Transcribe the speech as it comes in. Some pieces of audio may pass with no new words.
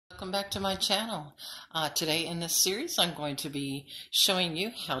welcome back to my channel. Today in this series I'm going to be showing you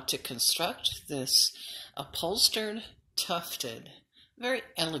how to construct this upholstered, tufted, very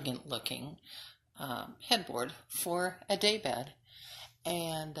elegant looking headboard for a daybed.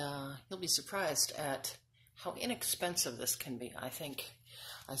 And you'll be surprised at how inexpensive this can be. I think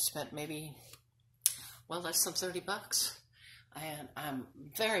I spent maybe, well, less than 30 bucks. And I'm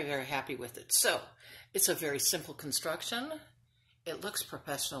very, very happy with it. So it's a very simple construction. It looks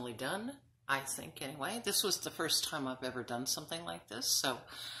professionally done, I think, anyway. This was the first time I've ever done something like this, so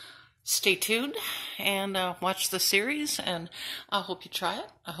stay tuned and watch the series, and I hope you try it.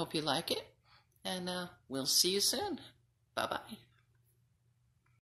 I hope you like it, and we'll see you soon. Bye-bye.